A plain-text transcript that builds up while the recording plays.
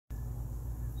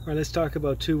All right, let's talk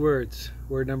about two words.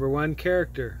 Word number one,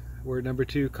 character. Word number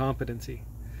two, competency.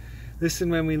 Listen,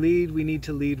 when we lead, we need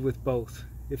to lead with both.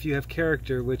 If you have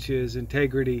character, which is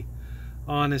integrity,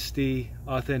 honesty,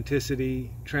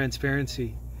 authenticity,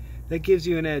 transparency, that gives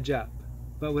you an edge up.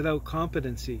 But without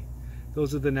competency,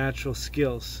 those are the natural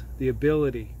skills, the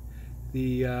ability,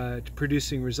 the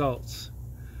producing results.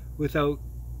 Without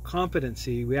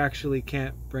competency, we actually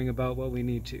can't bring about what we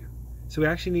need to. So we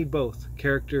actually need both,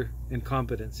 character and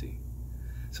competency.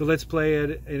 So let's play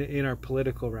it in our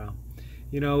political realm.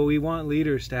 You know, we want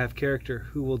leaders to have character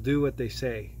who will do what they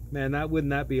say. Man,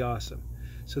 wouldn't that be awesome?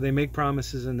 So they make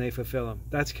promises and they fulfill them.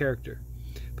 That's character.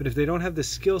 But if they don't have the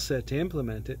skill set to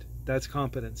implement it, that's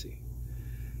competency.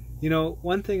 You know,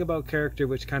 one thing about character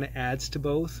which kind of adds to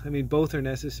both, I mean, both are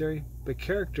necessary, but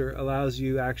character allows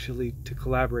you actually to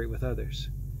collaborate with others.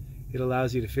 It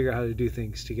allows you to figure out how to do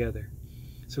things together.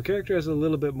 So character has a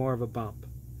little bit more of a bump.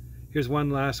 Here's one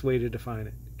last way to define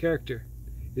it. Character,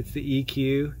 it's the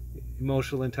EQ,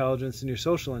 emotional intelligence, and your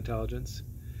social intelligence.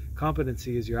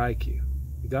 Competency is your IQ.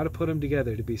 You got to put them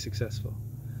together to be successful.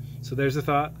 So there's a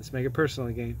thought. Let's make it personal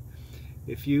again.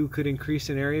 If you could increase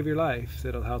an area of your life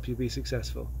that'll help you be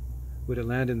successful, would it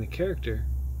land in the character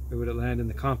or would it land in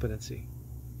the competency?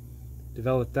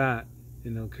 Develop that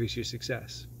and it'll increase your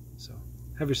success. So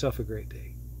have yourself a great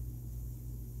day.